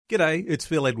G'day, it's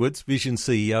Phil Edwards, Vision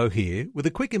CEO here, with a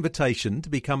quick invitation to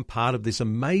become part of this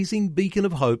amazing beacon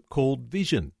of hope called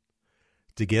Vision.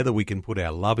 Together we can put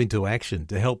our love into action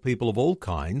to help people of all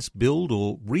kinds build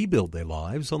or rebuild their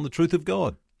lives on the truth of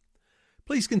God.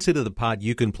 Please consider the part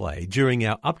you can play during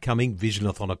our upcoming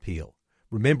Visionathon appeal,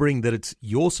 remembering that it's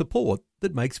your support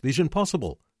that makes Vision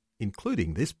possible,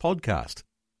 including this podcast.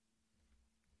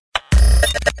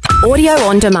 Audio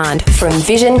on demand from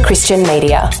Vision Christian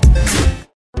Media.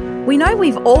 We know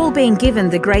we've all been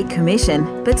given the Great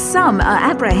Commission, but some are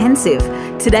apprehensive.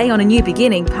 Today on A New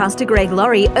Beginning, Pastor Greg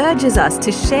Laurie urges us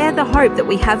to share the hope that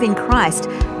we have in Christ,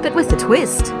 but with a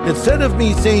twist. Instead of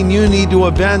me saying you need to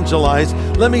evangelize,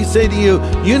 let me say to you,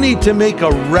 you need to make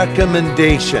a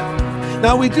recommendation.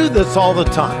 Now, we do this all the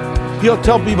time. You'll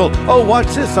tell people, oh, watch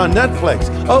this on Netflix.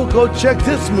 Oh, go check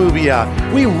this movie out.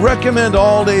 We recommend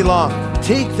all day long.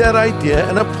 Take that idea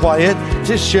and apply it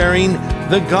to sharing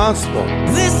the gospel.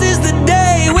 This is the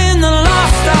day when the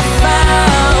lost are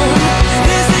found.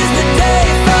 This is the day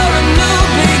for a new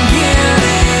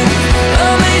beginning.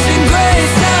 Amazing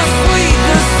grace, how sweet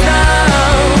the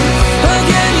sound.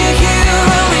 Again you hear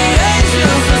all the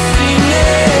angels are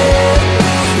singing.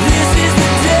 This is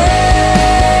the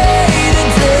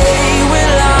day when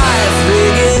life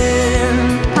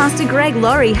begins. Pastor Greg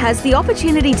Laurie has the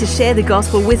opportunity to share the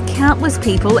gospel with countless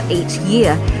people each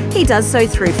year. He does so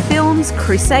through films,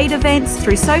 crusade events,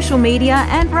 through social media,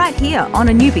 and right here on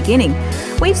A New Beginning.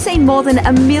 We've seen more than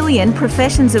 1 million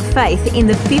professions of faith in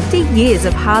the 50 years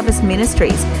of Harvest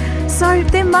Ministries. So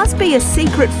there must be a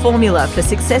secret formula for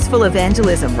successful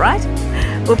evangelism, right?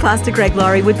 Well, Pastor Greg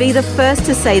Laurie would be the first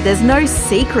to say there's no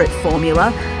secret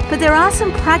formula, but there are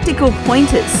some practical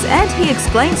pointers, and he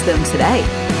explains them today.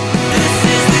 This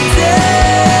is the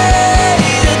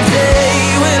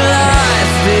day when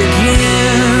life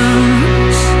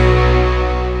begins.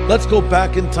 Let's go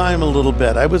back in time a little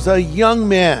bit. I was a young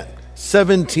man,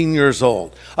 17 years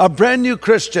old, a brand new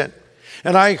Christian,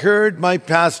 and I heard my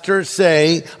pastor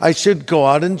say I should go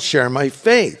out and share my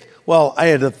faith. Well, I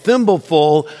had a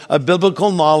thimbleful of biblical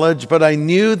knowledge, but I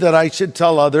knew that I should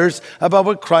tell others about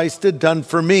what Christ had done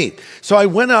for me. So I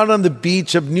went out on the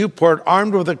beach of Newport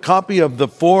armed with a copy of the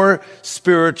 4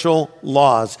 Spiritual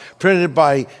Laws, printed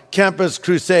by Campus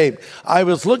Crusade. I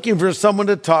was looking for someone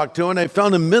to talk to, and I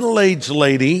found a middle-aged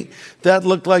lady that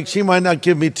looked like she might not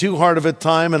give me too hard of a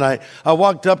time. And I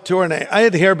walked up to her, and I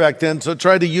had hair back then, so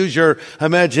try to use your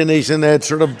imagination. I had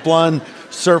sort of blonde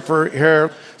surfer hair.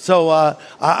 So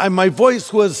my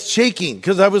voice was shaking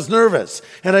because I was nervous.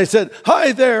 And I said,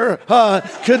 hi there,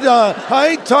 could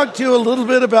I talk to you a little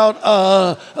bit about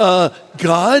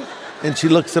God? And she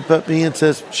looks up at me and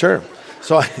says, sure.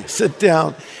 So I sit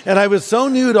down, and I was so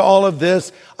new to all of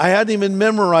this, I hadn't even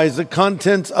memorized the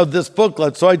contents of this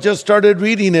booklet. So I just started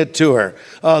reading it to her.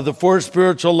 The 4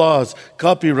 Spiritual Laws,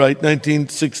 copyright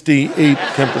 1968,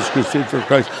 Campus Crusade for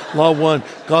Christ. Law 1,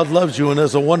 God loves you and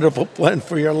has a wonderful plan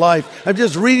for your life. I'm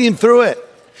just reading through it.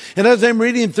 And as I'm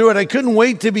reading through it, I couldn't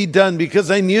wait to be done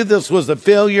because I knew this was a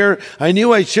failure. I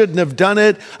knew I shouldn't have done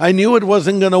it. I knew it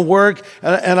wasn't going to work.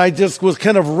 And I just was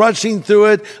kind of rushing through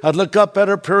it. I'd look up at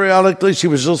her periodically. She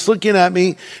was just looking at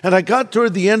me. And I got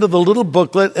toward the end of the little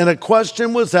booklet, and a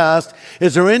question was asked,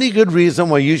 is there any good reason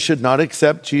why you should not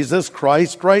accept Jesus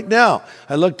Christ right now?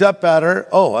 I looked up at her.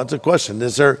 Oh, that's a question.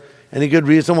 Is there any good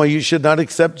reason why you should not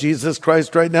accept Jesus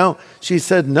Christ right now? She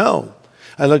said, no.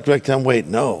 I looked back down, wait,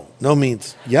 no. No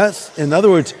means yes? In other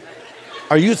words,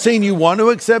 are you saying you want to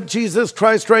accept Jesus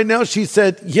Christ right now? She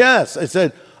said, yes. I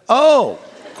said, oh,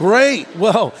 great.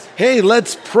 Well, hey,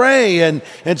 let's pray. And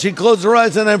she closed her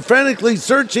eyes, and I'm frantically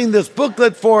searching this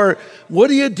booklet for, what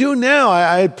do you do now?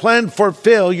 I had planned for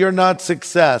failure, not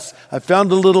success. I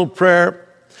found a little prayer.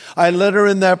 I led her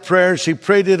in that prayer. She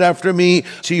prayed it after me.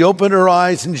 She opened her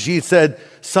eyes, and she said,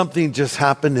 something just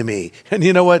happened to me. And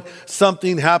you know what?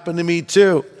 Something happened to me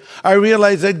too. I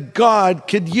realized that God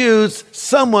could use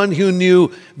someone who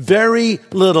knew very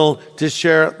little to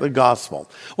share the gospel.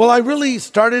 Well, I really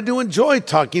started to enjoy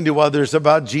talking to others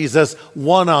about Jesus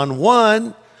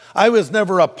one-on-one. I was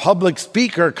never a public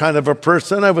speaker kind of a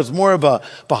person. I was more of a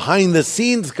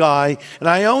behind-the-scenes guy. And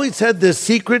I always had this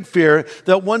secret fear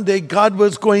that one day God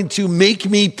was going to make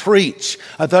me preach.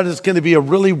 I thought it's going to be a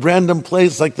really random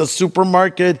place like the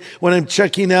supermarket when I'm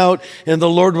checking out, and the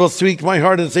Lord will speak to my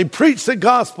heart and say, preach the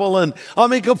gospel, and I'll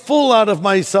make a fool out of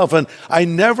myself. And I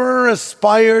never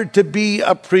aspired to be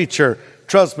a preacher.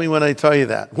 Trust me when I tell you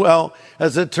that. Well,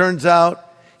 as it turns out,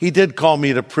 he did call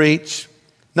me to preach.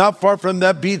 Not far from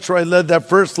that beach where I led that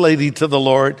first lady to the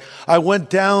Lord, I went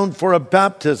down for a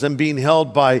baptism being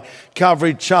held by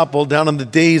Calvary Chapel down in the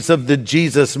days of the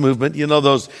Jesus movement. You know,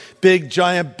 those big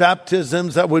giant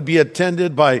baptisms that would be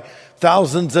attended by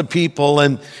thousands of people.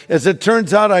 And as it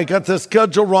turns out, I got the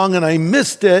schedule wrong and I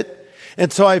missed it.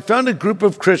 And so I found a group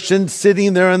of Christians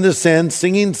sitting there in the sand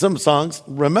singing some songs.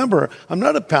 Remember, I'm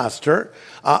not a pastor.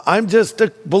 I'm just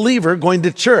a believer going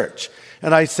to church.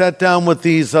 And I sat down with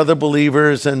these other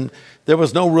believers, and there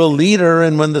was no real leader.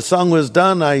 And when the song was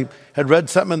done, I had read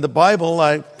something in the Bible.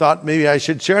 I thought maybe I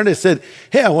should share it. I said,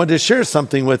 hey, I wanted to share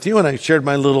something with you. And I shared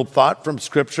my little thought from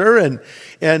Scripture.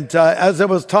 And as I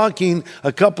was talking,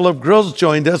 a couple of girls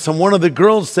joined us. And one of the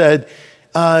girls said,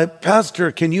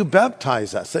 Pastor, can you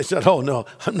baptize us? I said, oh, no,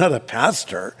 I'm not a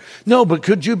pastor. No, but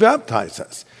could you baptize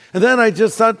us? And then I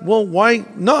just thought, well, why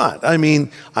not? I mean,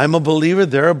 I'm a believer,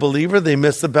 they're a believer, they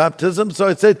missed the baptism. So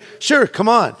I said, sure, come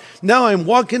on. Now I'm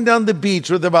walking down the beach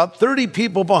with about 30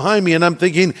 people behind me, and I'm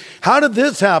thinking, how did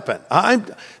this happen?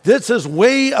 This is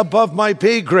way above my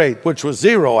pay grade, which was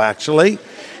 0, actually.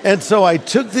 And so I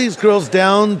took these girls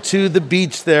down to the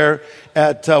beach there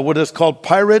at what is called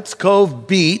Pirates Cove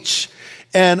Beach,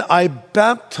 and I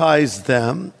baptized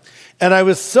them. And I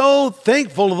was so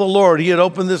thankful to the Lord. He had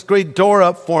opened this great door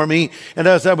up for me. And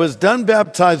as I was done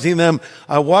baptizing them,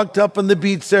 I walked up on the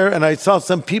beach there and I saw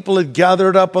some people had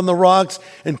gathered up on the rocks.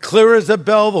 And clear as a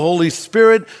bell, the Holy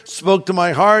Spirit spoke to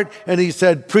my heart and he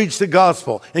said, preach the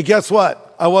gospel. And guess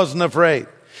what? I wasn't afraid.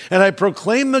 And I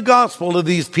proclaimed the gospel to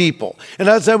these people. And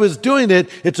as I was doing it,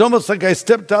 it's almost like I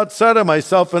stepped outside of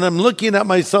myself and I'm looking at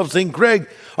myself saying, Greg,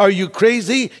 are you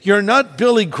crazy? You're not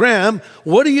Billy Graham.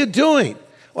 What are you doing?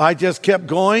 Well, I just kept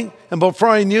going, and before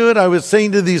I knew it, I was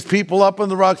saying to these people up on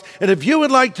the rocks, and if you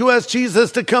would like to ask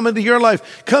Jesus to come into your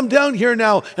life, come down here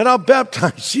now, and I'll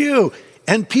baptize you.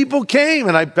 And people came,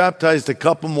 and I baptized a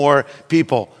couple more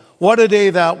people. What a day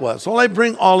that was. Well, I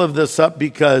bring all of this up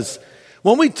because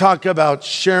when we talk about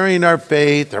sharing our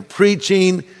faith or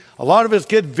preaching, a lot of us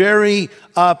get very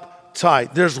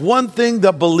uptight. There's one thing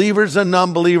that believers and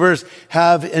non-believers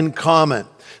have in common.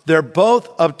 They're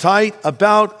both uptight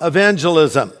about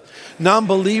evangelism.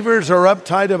 Non-believers are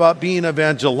uptight about being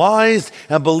evangelized,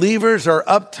 and believers are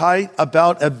uptight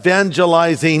about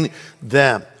evangelizing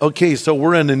them. Okay, so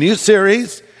we're in a new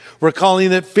series. We're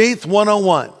calling it Faith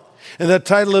 101. And the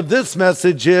title of this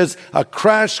message is A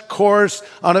Crash Course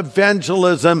on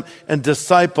Evangelism and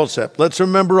Discipleship. Let's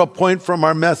remember a point from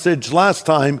our message last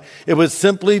time. It was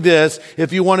simply this: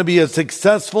 if you want to be a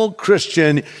successful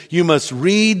Christian, you must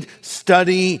read,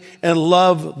 study, and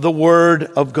love the Word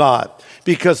of God.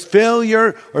 Because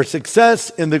failure or success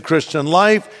in the Christian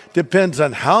life depends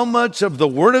on how much of the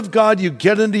Word of God you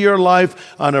get into your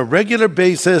life on a regular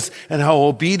basis and how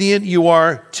obedient you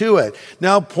are to it.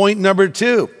 Now, point number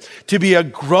 2, to be a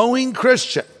growing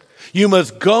Christian, you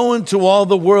must go into all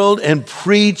the world and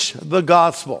preach the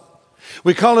gospel.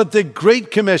 We call it the Great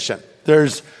Commission.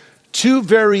 There's 2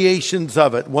 variations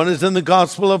of it. One is in the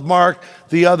Gospel of Mark,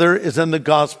 the other is in the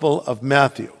Gospel of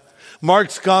Matthew.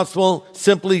 Mark's gospel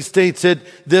simply states it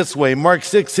this way. Mark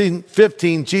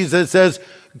 16:15, Jesus says,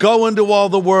 go into all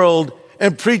the world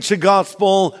and preach the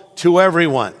gospel to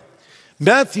everyone.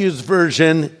 Matthew's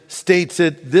version states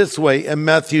it this way in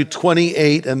Matthew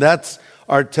 28, and that's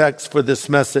our text for this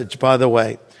message, by the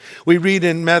way. We read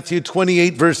in Matthew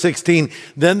 28, verse 16,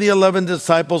 then the 11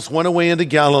 disciples went away into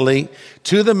Galilee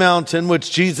to the mountain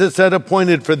which Jesus had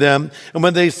appointed for them. And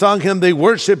when they saw him, they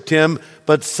worshiped him,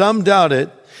 but some doubted.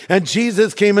 And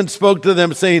Jesus came and spoke to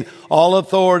them, saying, all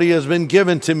authority has been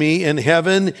given to me in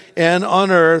heaven and on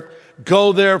earth.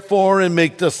 Go therefore and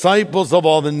make disciples of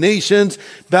all the nations,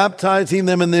 baptizing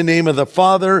them in the name of the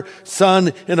Father,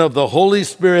 Son, and of the Holy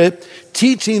Spirit,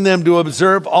 teaching them to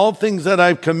observe all things that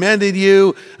I've commanded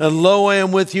you. And lo, I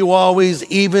am with you always,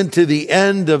 even to the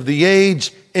end of the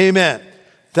age. Amen.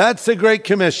 That's the Great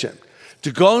Commission,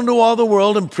 to go into all the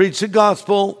world and preach the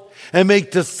gospel and make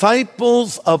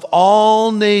disciples of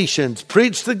all nations.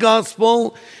 Preach the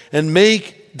gospel and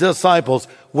make disciples.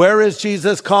 Where is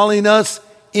Jesus calling us?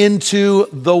 Into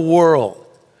the world.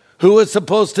 Who is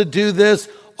supposed to do this?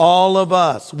 All of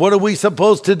us. What are we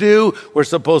supposed to do? We're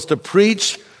supposed to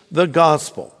preach the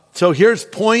gospel. So here's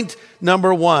point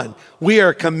number 1. We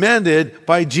are commanded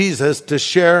by Jesus to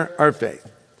share our faith.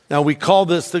 Now we call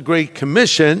this the Great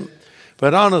Commission,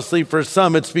 but honestly for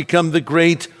some it's become the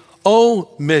Great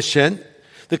Omission.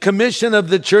 The commission of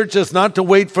the church is not to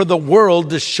wait for the world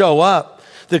to show up.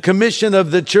 The commission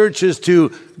of the church is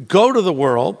to go to the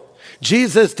world.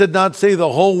 Jesus did not say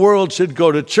the whole world should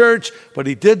go to church, but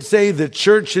he did say the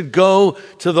church should go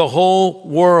to the whole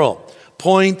world.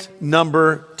 Point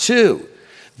number 2.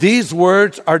 These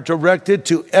words are directed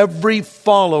to every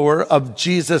follower of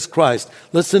Jesus Christ.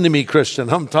 Listen to me, Christian.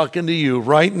 I'm talking to you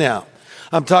right now.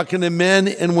 I'm talking to men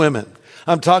and women.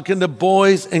 I'm talking to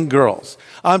boys and girls.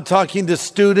 I'm talking to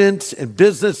students and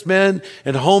businessmen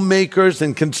and homemakers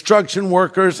and construction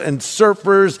workers and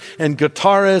surfers and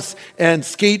guitarists and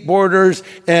skateboarders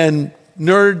and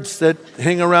nerds that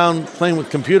hang around playing with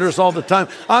computers all the time.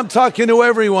 I'm talking to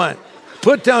everyone.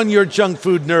 Put down your junk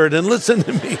food nerd and listen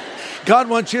to me. God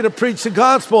wants you to preach the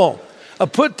gospel.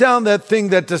 Put down that thing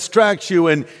that distracts you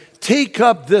and take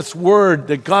up this word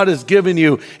that God has given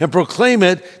you and proclaim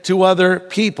it to other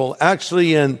people.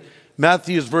 Actually, in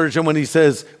Matthew's version, when he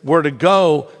says we're to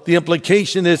go, the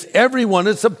implication is everyone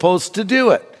is supposed to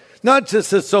do it. Not just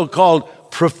the so-called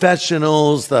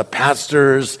professionals, the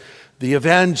pastors, the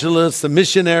evangelists, the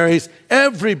missionaries.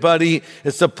 Everybody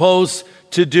is supposed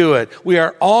to do it. We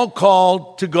are all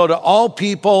called to go to all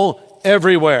people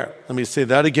everywhere. Let me say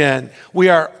that again. We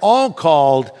are all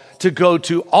called to go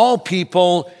to all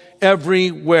people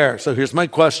everywhere. So here's my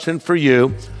question for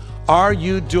you. Are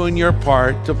you doing your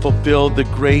part to fulfill the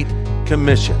Great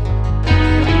Commission?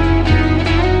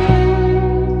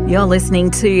 You're listening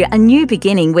to A New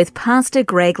Beginning with Pastor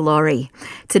Greg Laurie.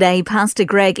 Today, Pastor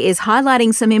Greg is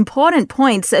highlighting some important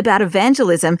points about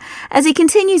evangelism as he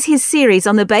continues his series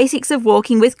on the basics of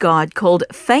walking with God called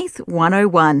Faith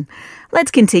 101.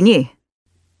 Let's continue.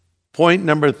 Point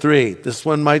number 3. This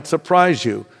one might surprise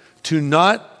you. To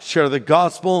not share the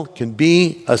gospel can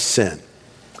be a sin.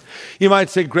 You might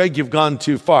say, Greg, you've gone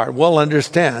too far. Well,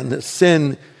 understand that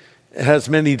sin has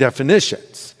many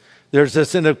definitions. There's a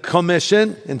sin of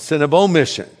commission and sin of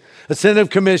omission. A sin of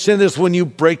commission is when you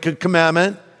break a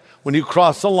commandment, when you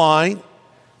cross a line,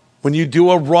 when you do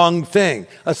a wrong thing.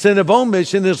 A sin of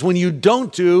omission is when you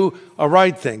don't do a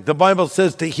right thing. The Bible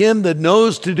says, to him that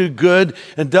knows to do good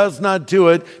and does not do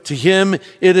it, to him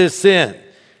it is sin.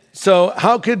 So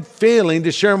how could failing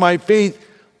to share my faith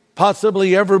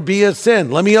possibly ever be a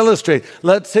sin? Let me illustrate.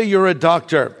 Let's say you're a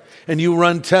doctor and you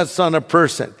run tests on a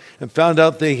person and found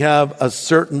out they have a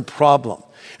certain problem.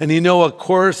 And you know a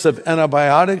course of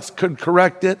antibiotics could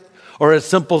correct it, or a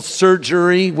simple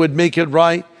surgery would make it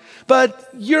right. But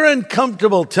you're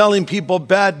uncomfortable telling people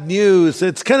bad news.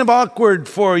 It's kind of awkward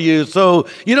for you. So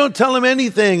you don't tell them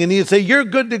anything. And you say, you're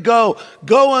good to go.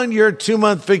 Go on your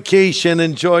 2-month vacation.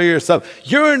 Enjoy yourself.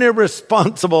 You're an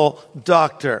irresponsible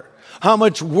doctor. How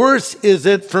much worse is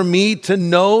it for me to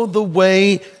know the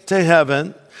way to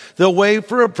heaven, the way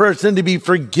for a person to be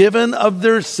forgiven of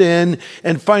their sin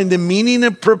and find the meaning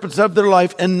and purpose of their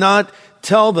life and not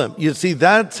tell them? You see,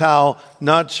 that's how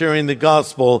not sharing the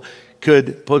gospel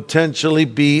could potentially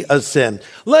be a sin.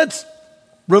 Let's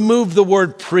remove the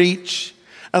word preach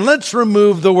and let's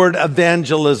remove the word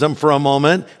evangelism for a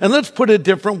moment and let's put a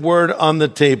different word on the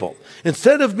table.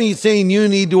 Instead of me saying you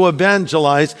need to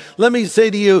evangelize, let me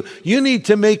say to you, you need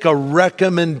to make a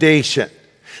recommendation.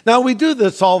 Now, we do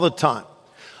this all the time.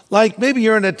 Like maybe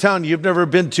you're in a town you've never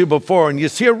been to before and you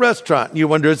see a restaurant and you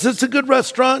wonder, is this a good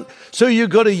restaurant? So you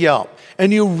go to Yelp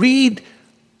and you read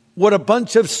what a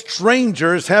bunch of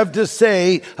strangers have to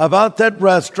say about that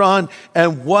restaurant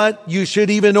and what you should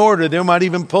even order. They might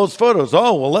even post photos.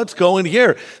 Oh, well, let's go in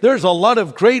here. There's a lot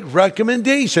of great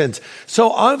recommendations.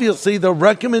 So obviously the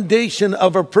recommendation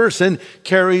of a person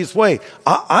carries weight.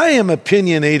 I am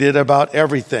opinionated about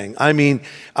everything. I mean,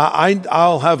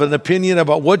 I'll have an opinion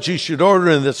about what you should order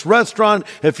in this restaurant,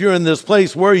 if you're in this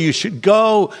place, where you should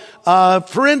go.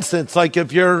 For instance, like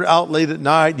if you're out late at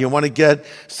night and you want to get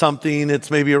something,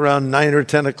 it's maybe around 9 or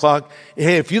 10 o'clock.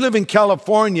 Hey, if you live in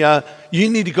California, you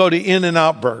need to go to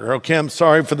In-N-Out Burger. Okay, I'm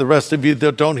sorry for the rest of you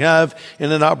that don't have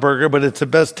In-N-Out Burger, but it's the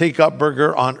best takeout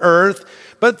burger on earth.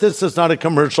 But this is not a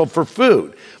commercial for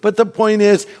food. But the point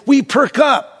is, we perk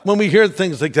up when we hear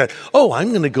things like that. Oh,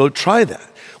 I'm going to go try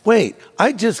that. Wait,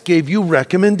 I just gave you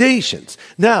recommendations.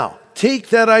 Now, take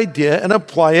that idea and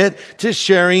apply it to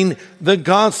sharing the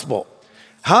gospel.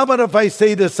 How about if I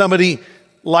say to somebody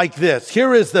like this,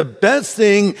 here is the best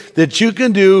thing that you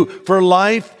can do for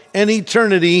life and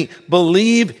eternity,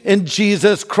 believe in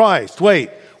Jesus Christ. Wait,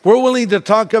 we're willing to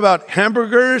talk about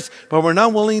hamburgers, but we're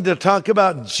not willing to talk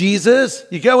about Jesus?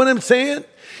 You get what I'm saying?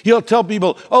 You'll tell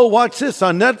people, oh, watch this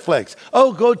on Netflix.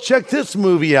 Oh, go check this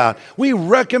movie out. We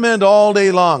recommend all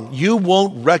day long. You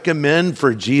won't recommend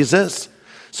for Jesus?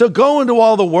 So go into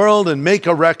all the world and make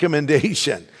a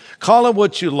recommendation. Call it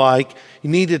what you like. You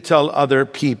need to tell other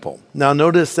people. Now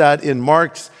notice that in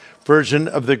Mark's version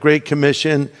of the Great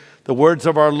Commission, the words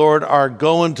of our Lord are,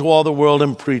 go into all the world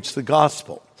and preach the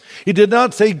gospel. He did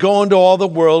not say go into all the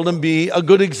world and be a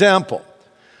good example.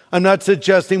 I'm not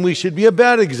suggesting we should be a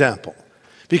bad example.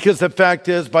 Because the fact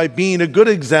is, by being a good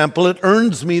example, it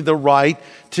earns me the right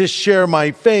to share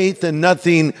my faith, and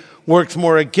nothing works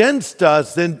more against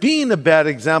us than being a bad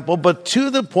example. But to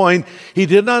the point, he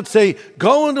did not say,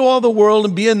 go into all the world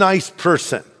and be a nice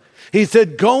person. He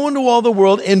said, go into all the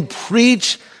world and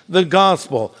preach the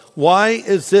gospel. Why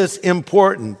is this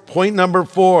important? Point number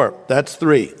 4. That's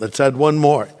 3. Let's add one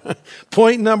more.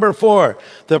 Point number 4.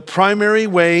 The primary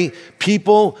way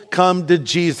people come to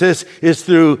Jesus is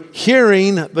through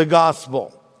hearing the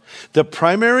gospel. The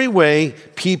primary way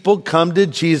people come to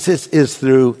Jesus is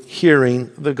through hearing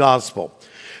the gospel.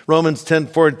 Romans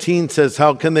 10:14 says,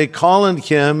 how can they call on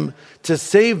him to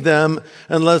save them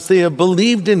unless they have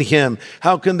believed in him?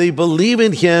 How can they believe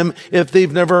in him if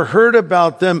they've never heard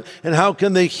about them? And how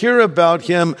can they hear about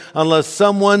him unless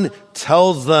someone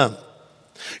tells them?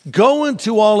 Go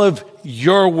into all of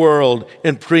your world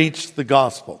and preach the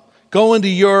gospel. Go into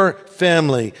your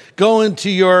family. Go into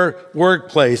your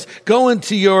workplace. Go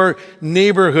into your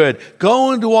neighborhood.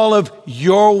 Go into all of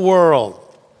your world.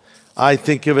 I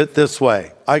think of it this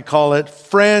way. I call it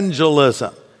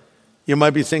frangelism. You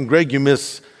might be saying, Greg, you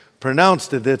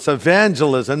mispronounced it. It's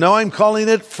evangelism. No, I'm calling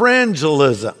it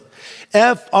frangelism.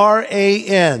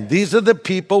 F-R-A-N. These are the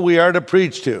people we are to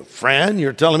preach to. Fran,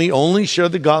 you're telling me only share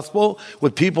the gospel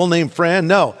with people named Fran?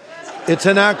 No, it's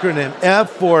an acronym. F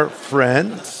for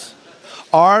friends,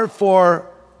 R for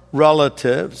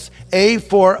relatives, A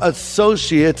for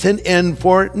associates, and N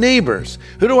for neighbors.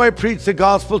 Who do I preach the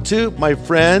gospel to? My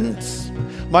friends,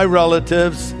 my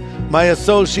relatives, my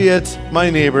associates, my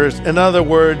neighbors. In other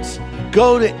words,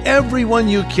 go to everyone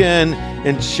you can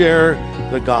and share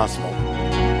the gospel.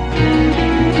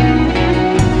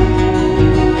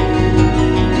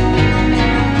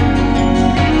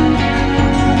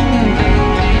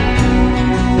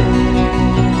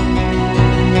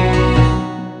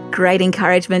 Great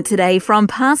encouragement today from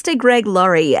Pastor Greg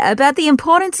Laurie about the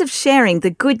importance of sharing the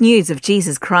good news of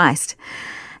Jesus Christ.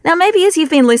 Now, maybe as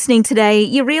you've been listening today,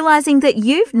 you're realizing that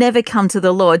you've never come to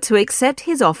the Lord to accept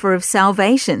his offer of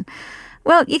salvation.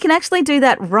 Well, you can actually do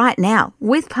that right now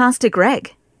with Pastor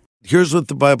Greg. Here's what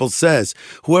the Bible says.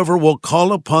 Whoever will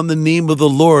call upon the name of the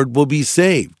Lord will be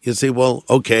saved. You say, well,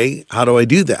 okay, how do I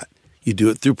do that? You do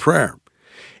it through prayer.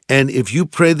 And if you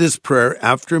pray this prayer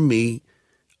after me,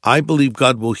 I believe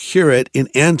God will hear it and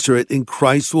answer it, and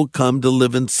Christ will come to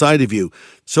live inside of you.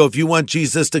 So if you want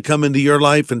Jesus to come into your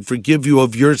life and forgive you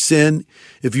of your sin,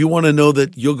 if you want to know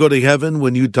that you'll go to heaven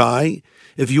when you die,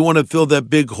 if you want to fill that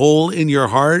big hole in your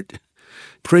heart,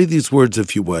 pray these words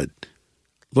if you would.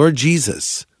 Lord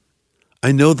Jesus,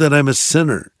 I know that I'm a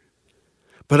sinner,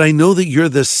 but I know that you're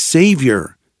the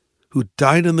Savior who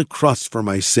died on the cross for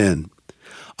my sin.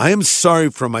 I am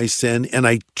sorry for my sin, and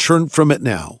I turn from it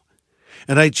now.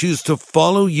 And I choose to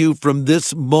follow you from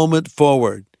this moment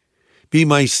forward. Be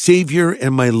my Savior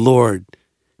and my Lord.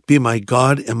 Be my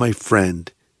God and my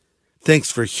friend.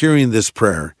 Thanks for hearing this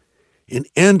prayer and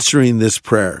answering this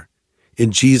prayer.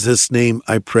 In Jesus' name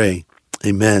I pray.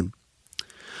 Amen.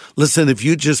 Listen, if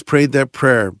you just prayed that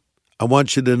prayer, I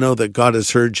want you to know that God has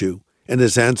heard you and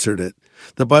has answered it.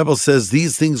 The Bible says,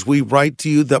 these things we write to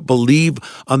you that believe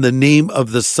on the name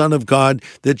of the Son of God,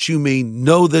 that you may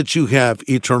know that you have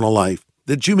eternal life.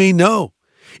 That you may know.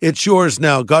 It's yours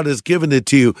now. God has given it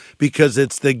to you because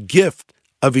it's the gift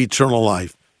of eternal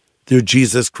life through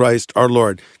Jesus Christ our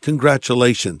Lord.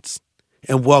 Congratulations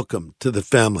and welcome to the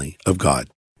family of God.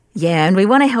 Yeah, and we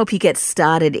want to help you get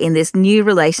started in this new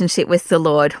relationship with the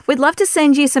Lord. We'd love to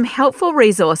send you some helpful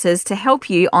resources to help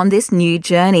you on this new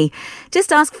journey.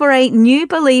 Just ask for a New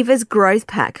Believers Growth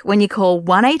Pack when you call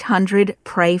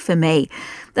 1-800-PRAY-FOR-ME.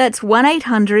 That's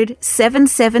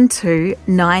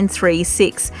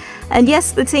 1-800-772-936. And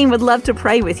yes, the team would love to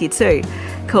pray with you too.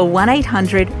 Call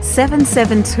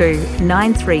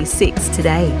 1-800-772-936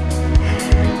 today.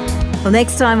 Well,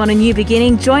 next time on A New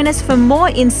Beginning, join us for more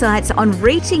insights on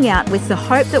reaching out with the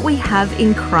hope that we have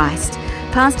in Christ.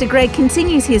 Pastor Greg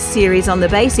continues his series on the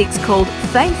basics called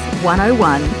Faith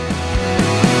 101. This is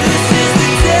the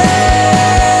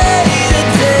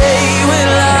day when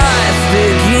life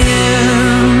begins.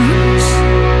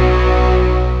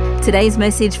 Today's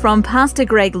message from Pastor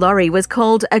Greg Laurie was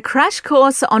called A Crash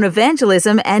Course on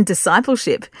Evangelism and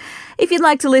Discipleship. If you'd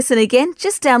like to listen again,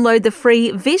 just download the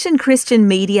free Vision Christian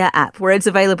Media app, where it's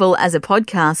available as a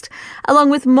podcast, along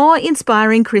with more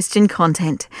inspiring Christian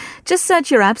content. Just search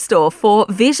your app store for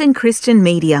Vision Christian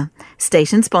Media.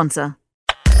 Station sponsor.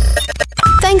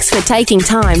 Thanks for taking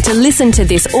time to listen to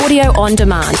this audio on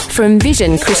demand from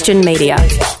Vision Christian Media.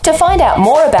 To find out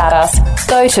more about us,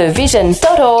 go to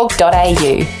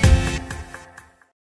vision.org.au.